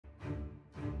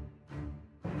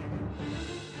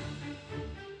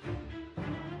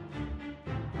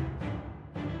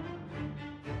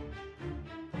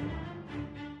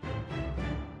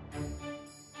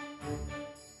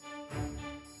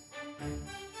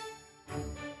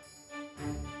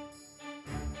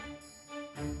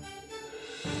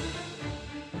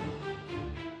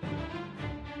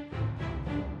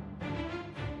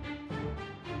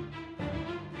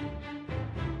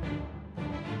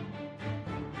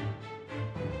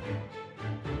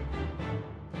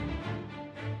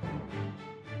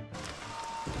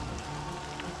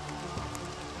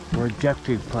We're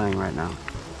objective playing right now.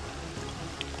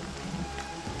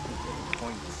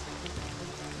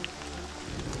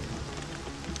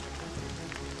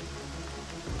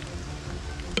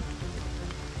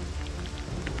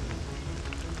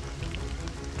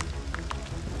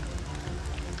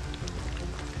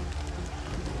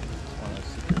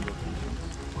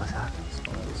 What's that? It's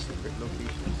one of the secret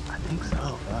locations. I think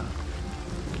so. Yeah.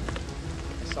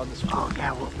 I saw this. Oh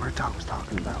yeah, what Murtaugh was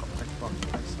talking about. I saw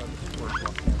this board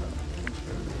walking around.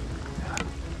 Yeah.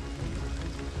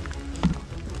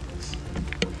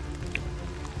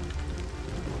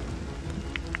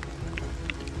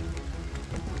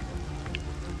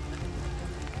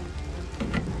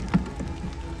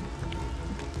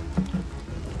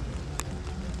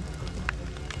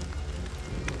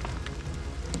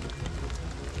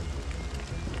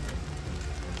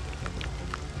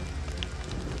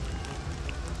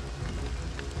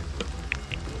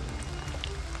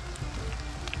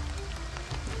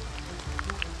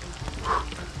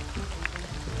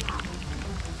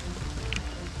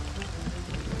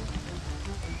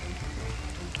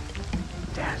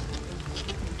 Dad,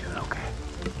 doing okay?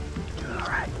 Doing all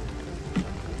right?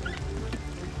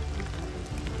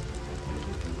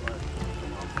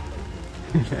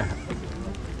 Yeah.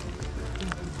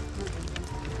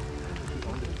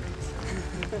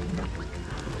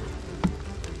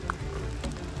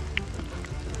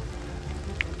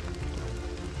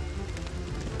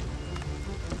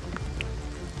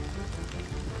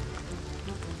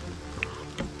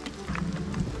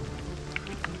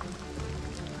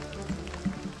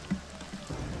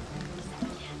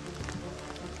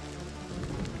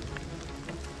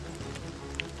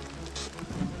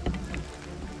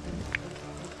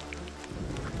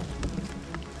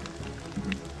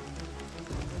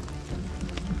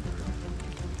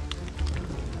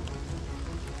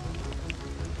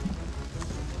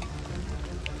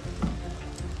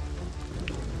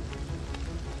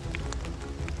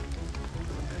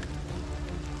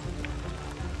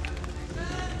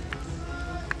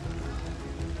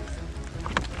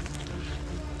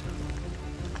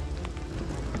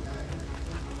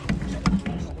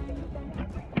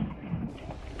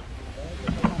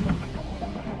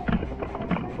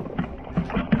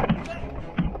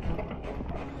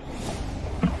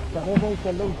 Ça réveille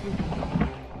celle-là aussi.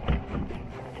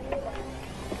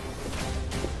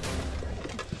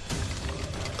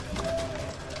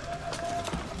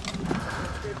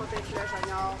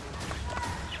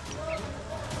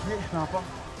 Oui, je n'en pas.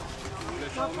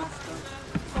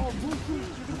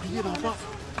 Bouclier dans le pas.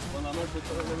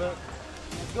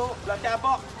 Let's go, bloquez la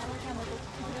porte.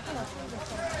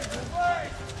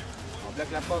 On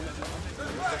bloque la porte.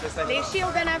 Les shields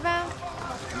en avant.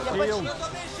 Il n'y a pas de shield.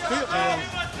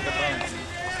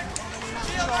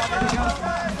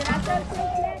 C'est la seule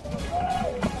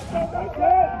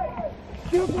complète.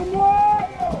 Shield pour moi!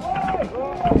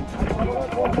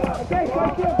 Ok,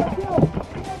 shield.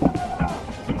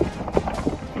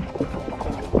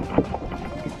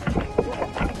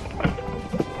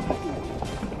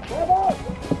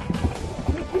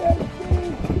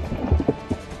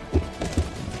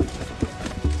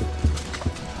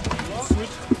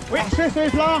 Oui, c'est sur les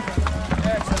flancs.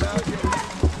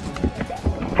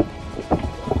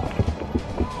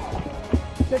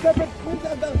 C'est un peu de fruit, ça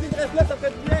me dit, reste là, ça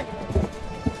fait du bien.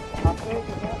 Après,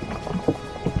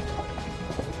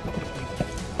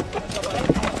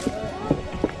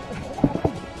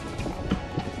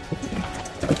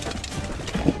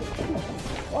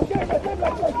 OK, mettez de la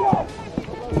pression.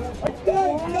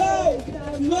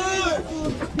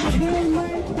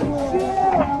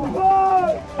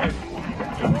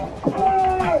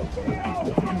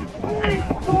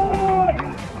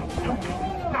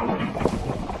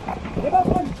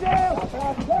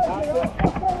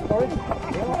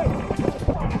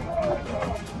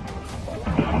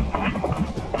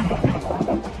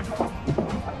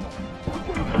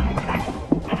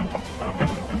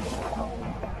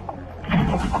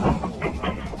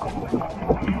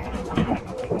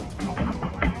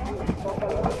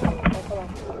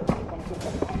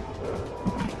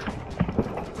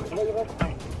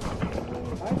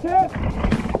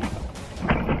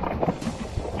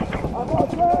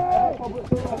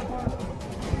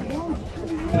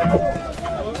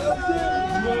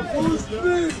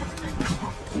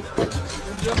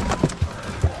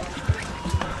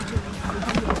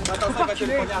 Attention, battez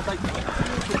le poignet en tête.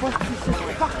 Je sais pas si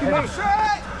c'est parti.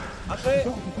 Marchez!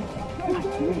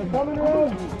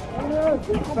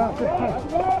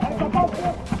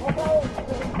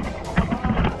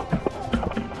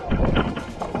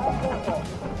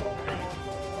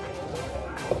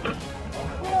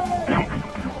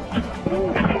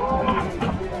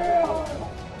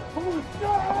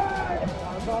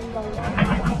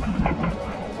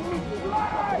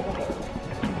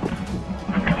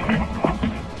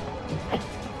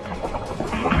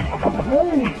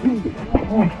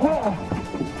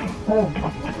 Ah,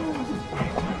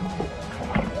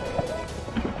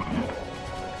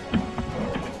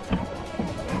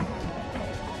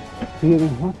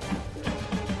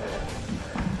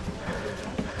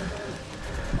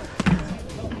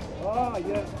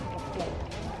 yeah.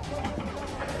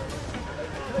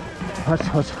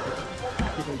 Watch.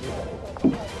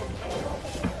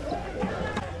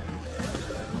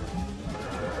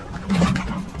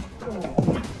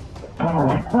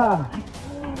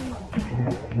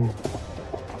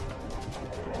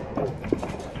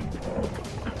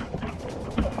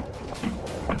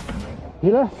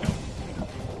 Mira.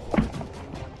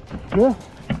 Mira.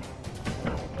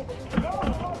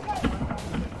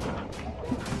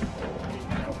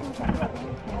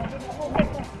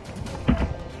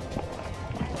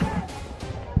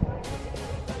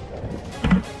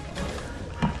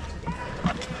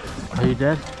 Are you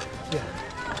dead?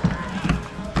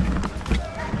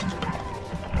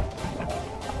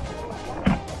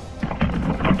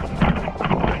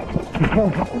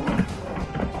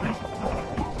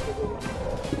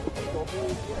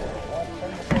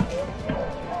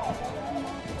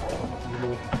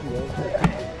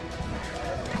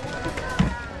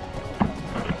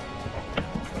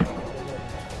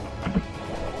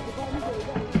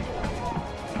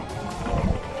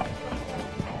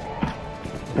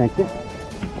 Thank you.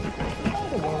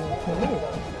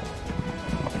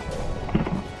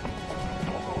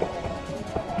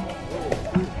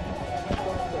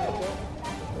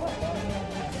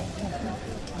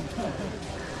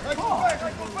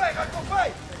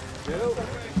 Yellow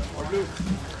or blue?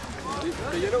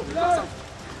 The yellow.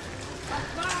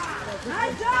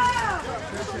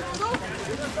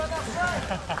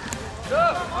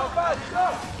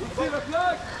 Ici le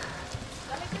flag.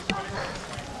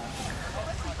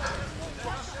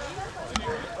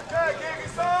 Okay,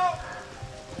 guérison.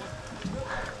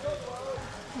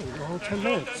 The whole 10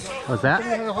 minutes. What's that?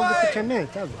 We're gonna hold it for 10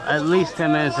 minutes. Haven't we? At least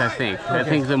 10 minutes, I think. I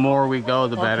think the more we go,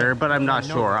 the better, but I'm not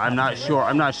sure. I'm not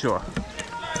sure.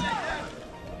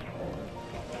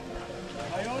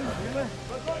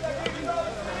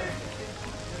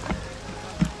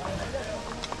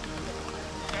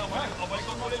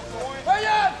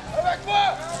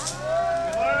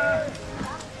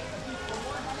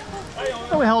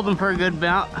 So we held them for a good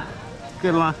amount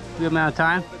of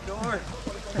time.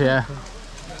 Yeah.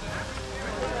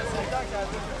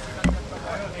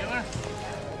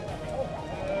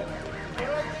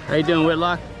 How you doing,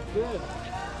 Whitlock? Good.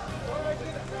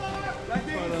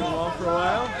 Been on the wall for a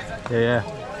while. Yeah.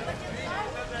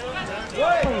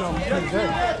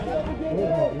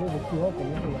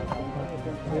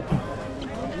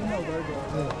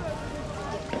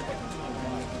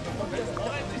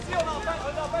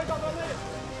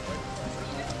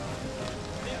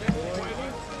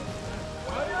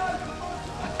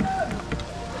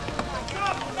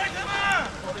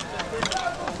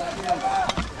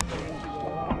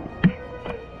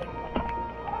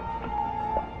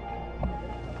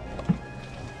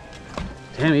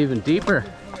 Damn, even deeper.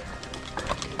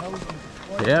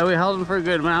 Yeah, we held them for a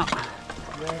good amount.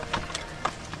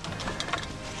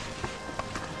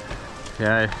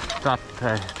 Yeah, I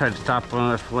tried to stop one of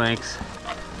their flanks.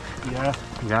 Yeah.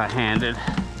 Got handed.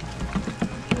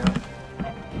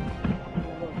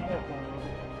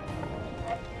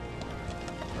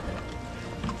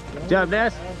 Good job,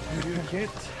 Des.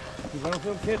 You want to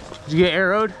film kids? Did you get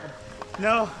arrowed?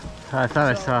 No. I thought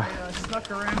I saw. I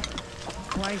snuck around,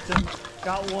 flanked him,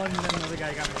 got one, and then another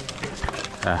guy got me in the face.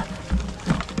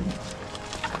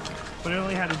 But I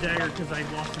only had a dagger because I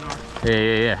lost an arm.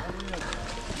 Yeah.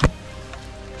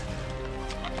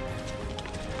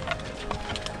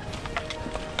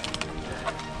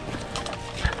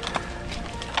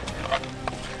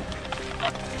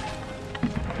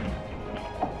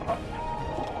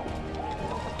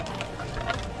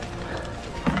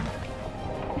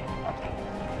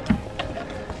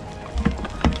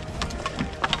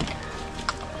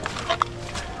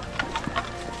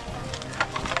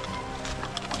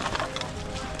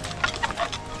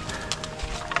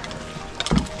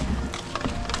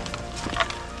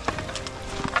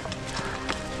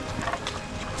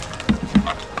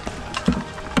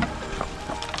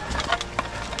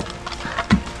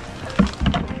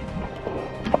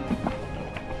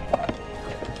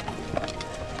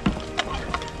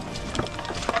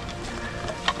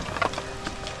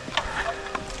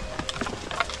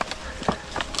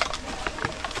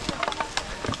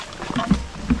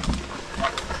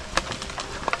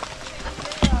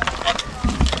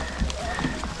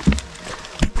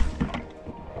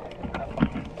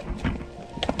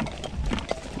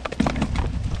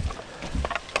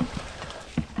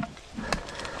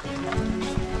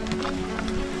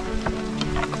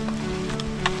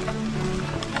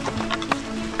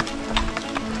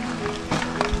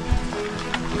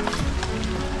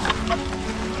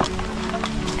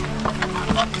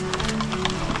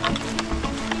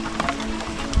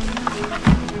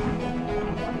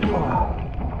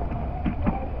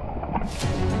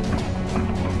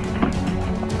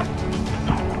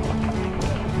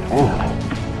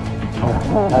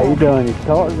 How you doing? You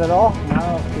cold at all?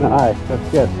 No. Nice, that's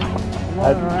good.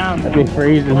 Around. That'd be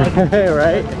freezing,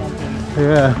 right?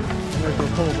 Yeah. There's a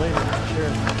cold later, for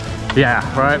sure. Yeah,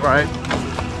 right.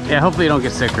 Yeah, hopefully you don't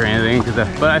get sick or anything,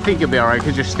 but I think you'll be all right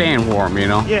because you're staying warm, you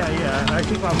know? Yeah. I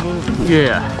keep on moving.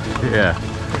 Yeah.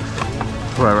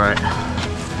 Right.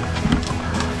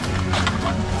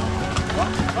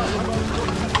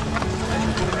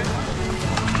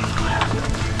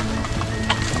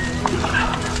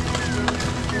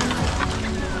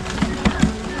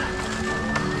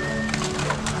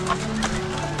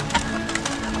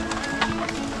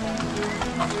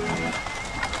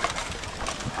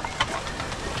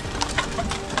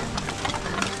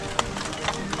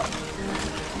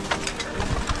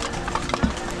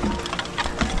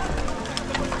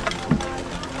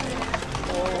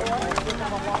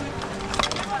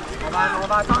 On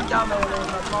va attendre quand notre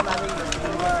monde arrive.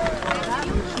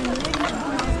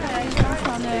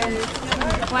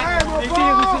 Les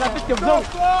filles sont aussi rapides que vous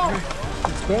autres.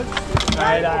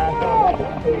 Ouais, là.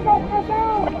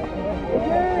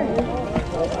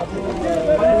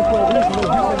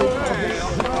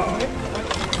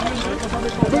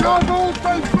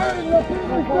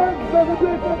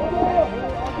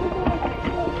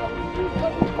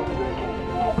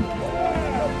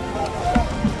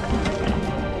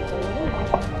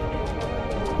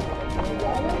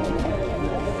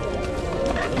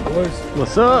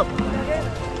 What's up?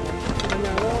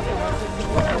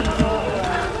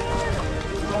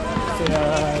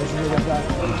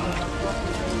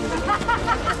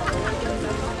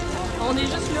 On est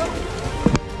juste là.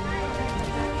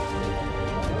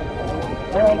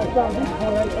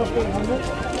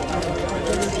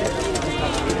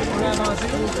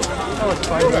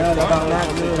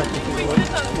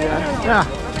 Yeah,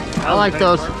 I like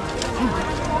those.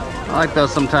 I like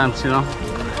those sometimes, you know.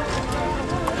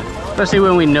 Especially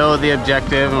when we know the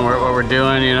objective and what we're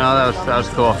doing, you know, that was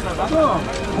cool.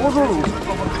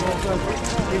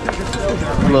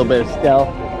 A little bit of stealth.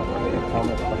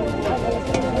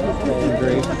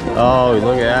 Oh,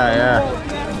 look at that, yeah.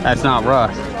 That's not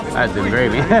rust. That's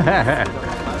engraving.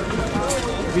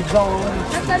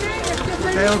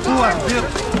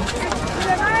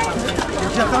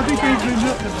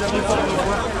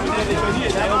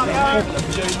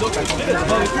 J'ai attendu 15 minutes.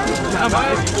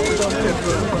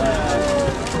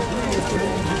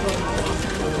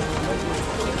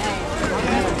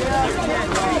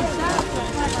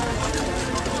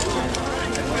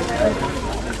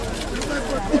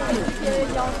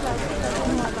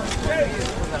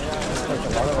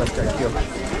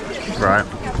 Right.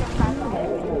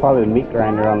 Probably the meat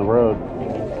grinder on the road.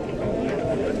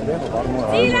 They have a lot more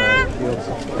armor shields.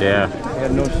 Yeah. They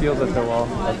had no shields at the wall,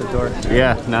 at the door.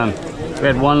 Yeah, none.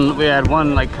 We had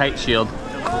one like kite shield.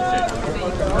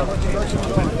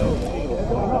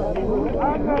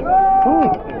 Ooh.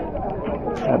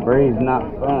 That breeze not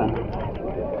fun.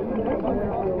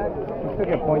 You still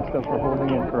get points though for holding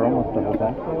it for almost the whole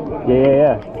time.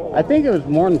 Yeah. I think it was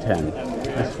more than 10.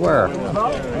 I swear.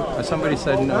 Somebody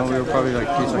said no, we were probably like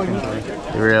 2 seconds away.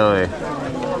 Really?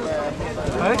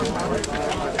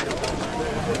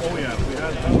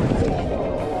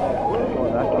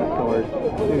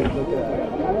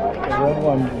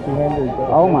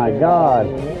 Oh my god.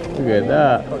 Look at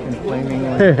that. Fucking flaming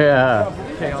one. Yeah.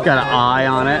 It's got an eye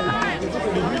on it.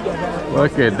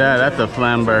 Look at that. That's a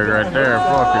Flamberg right there.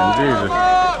 Fucking Jesus.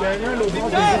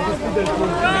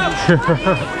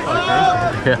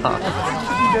 Yeah.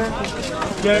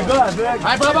 Il y a un gars avec.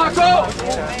 Hey, Brabanco!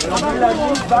 On a la nuit,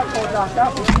 il se bat contre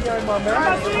l'arcade pour qu'il y ait un moment.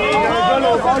 Il y a un gars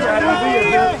l'autre bord qui est arrivé,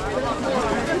 il a dit.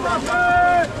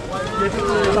 Huh?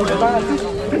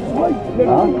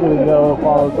 Should we go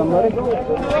follow somebody?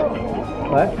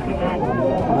 What?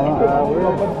 We're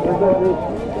good.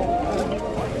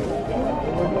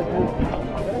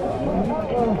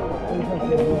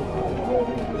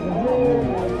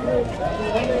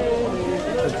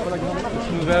 Let's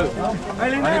move out. I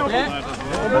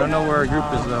don't know where our group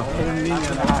is though.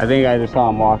 I think I just saw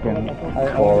him walking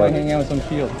I'm forward. hanging out with some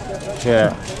shields.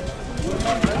 Yeah.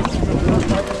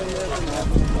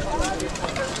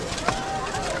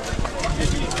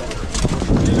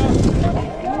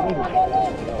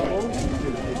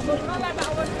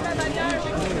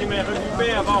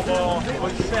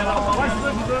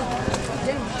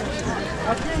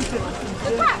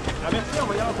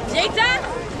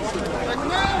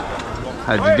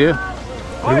 How'd you do?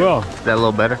 Pretty well. Is that a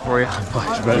little better for you?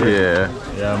 Much better. Yeah.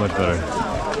 Yeah, much better.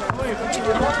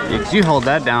 Yeah, 'cause you hold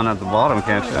that down at the bottom,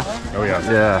 can't you? Oh yeah.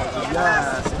 Yeah.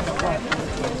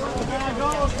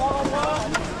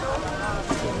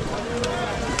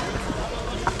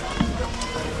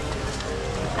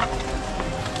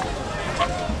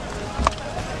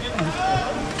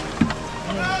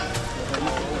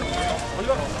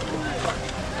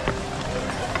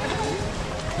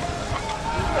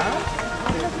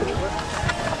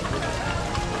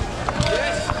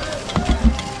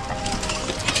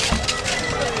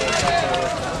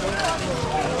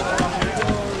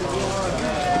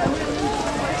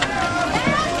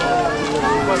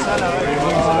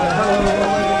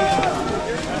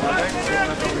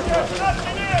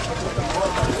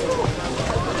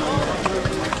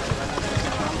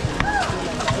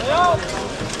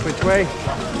 Which way?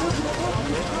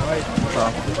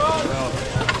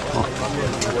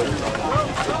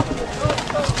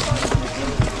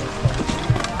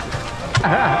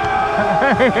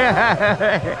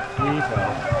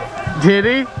 Did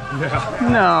he? Yeah.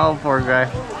 No, poor guy.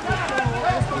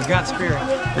 He's got spirit.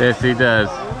 Yes, he does.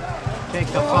 Take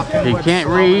the fucking He wood can't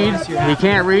saw read. with you. He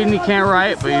can't read and he can't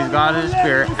write, but he's got his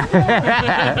spirit. He's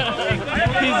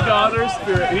got her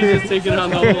spirit. He's just taking on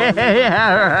the whole.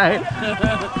 Yeah, right.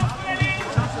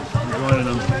 Joining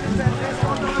him.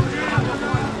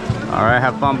 All right,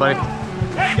 have fun, buddy.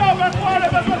 Let's go,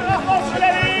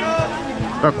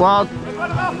 Burkwald.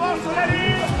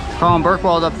 Colin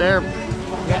Burkwald up there.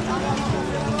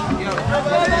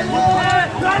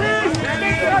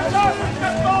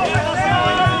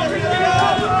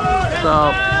 So, I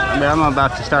mean, I'm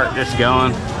about to start just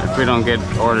going if we don't get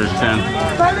orders soon. Me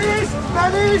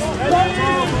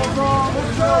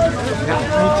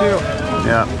too.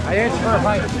 Yeah. I answer for a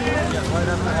fight.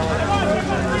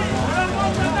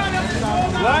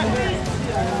 What?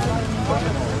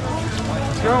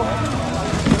 Let's go.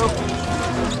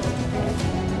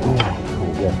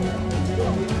 Yeah.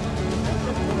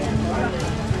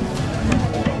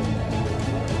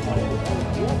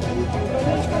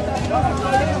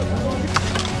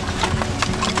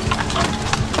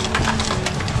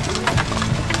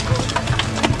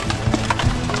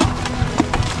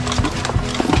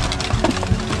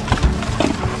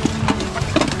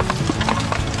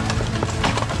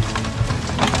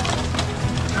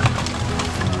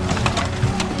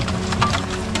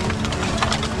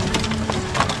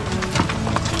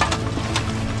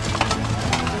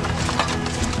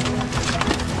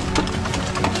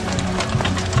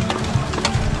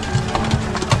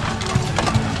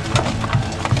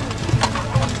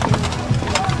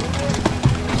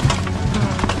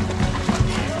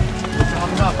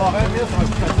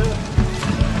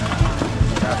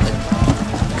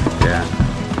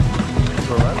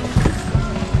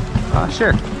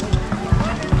 Sure.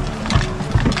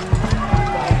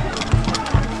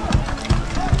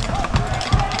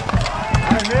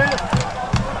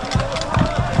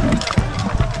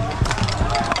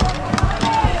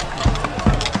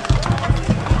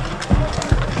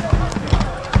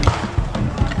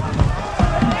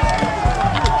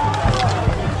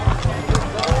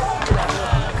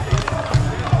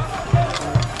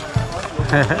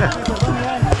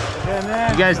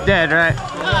 You guys dead, right?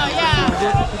 Oh, yeah.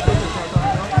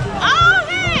 Oh,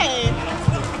 hey!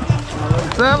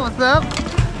 What's up? What's up?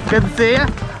 Good to see you.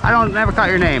 I don't never caught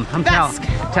your name. I'm Vesk.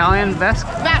 Italian Vesk?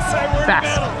 Vesk.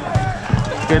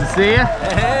 Vesk. Good to see you.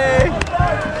 Hey.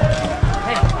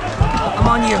 Hey, I'm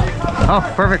on you. Oh,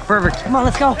 perfect, perfect. Come on,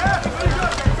 let's go.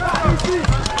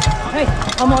 Hey,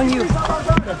 I'm on you.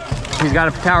 He's got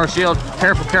a tower shield.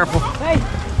 Careful, careful. Hey.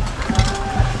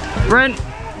 Brent,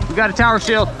 we got a tower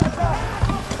shield.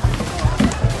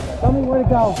 Tell me where to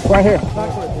go. Right here.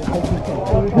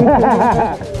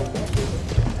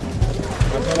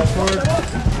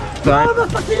 Sorry.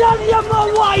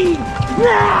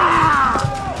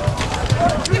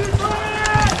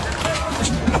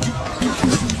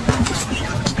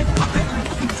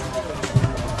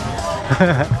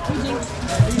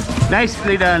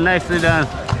 Nicely done, nicely done.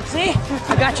 See?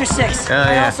 I got your 6. Oh,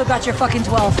 I yeah. also got your fucking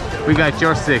 12. We got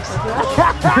your 6.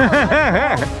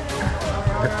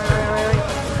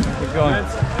 Keep going.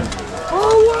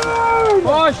 Forward!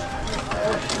 Push!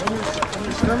 When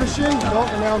you're skirmishing, don't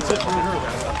announce it when you hear it.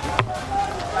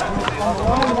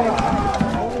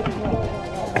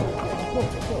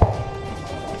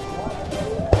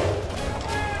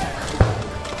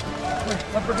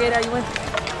 What brigade are you in?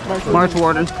 March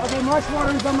Warden. Okay, March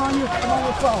Wardens, I'm on you. I'm on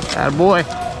your 12. Attaboy.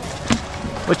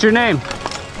 What's your name?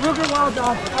 Ruger Wild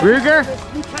Dog. Ruger?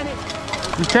 Lieutenant.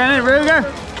 Lieutenant Ruger?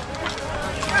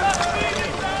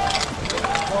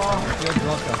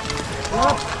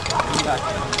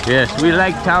 Yes, we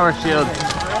like tower shields.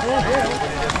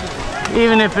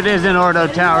 Even if it is an Ordo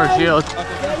tower shield.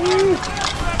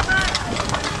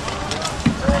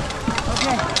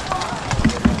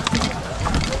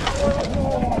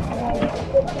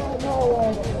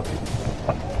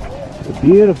 The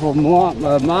beautiful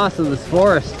moss of this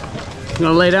forest. I'm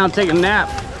gonna lay down and take a nap.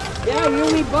 Yeah, you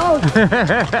and me both.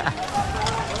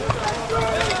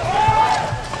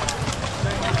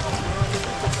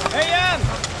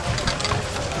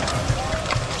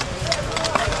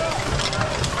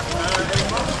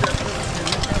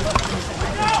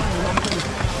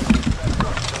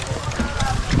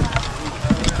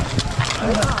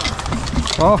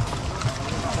 Oh.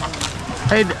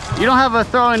 Hey, you don't have a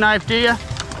throwing knife, do you? I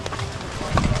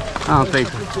don't think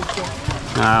so.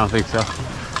 No, I don't think so.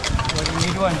 What do you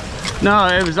need one? No,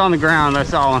 it was on the ground. I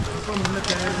saw one.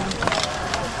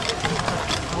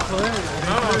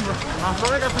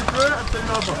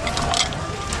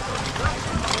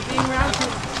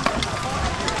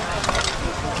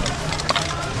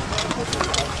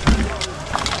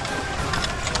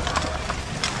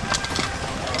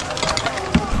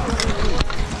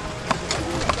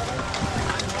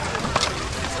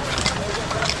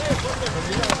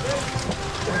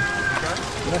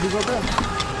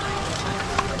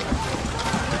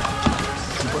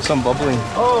 Some bubbling.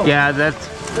 Oh, Yeah,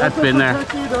 that's been there.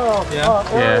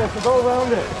 Yeah. So go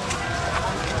around it.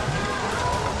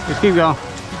 Just keep going.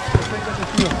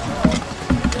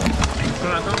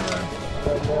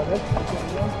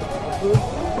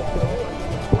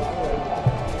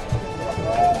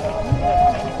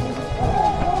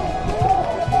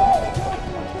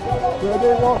 Where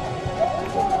they walk.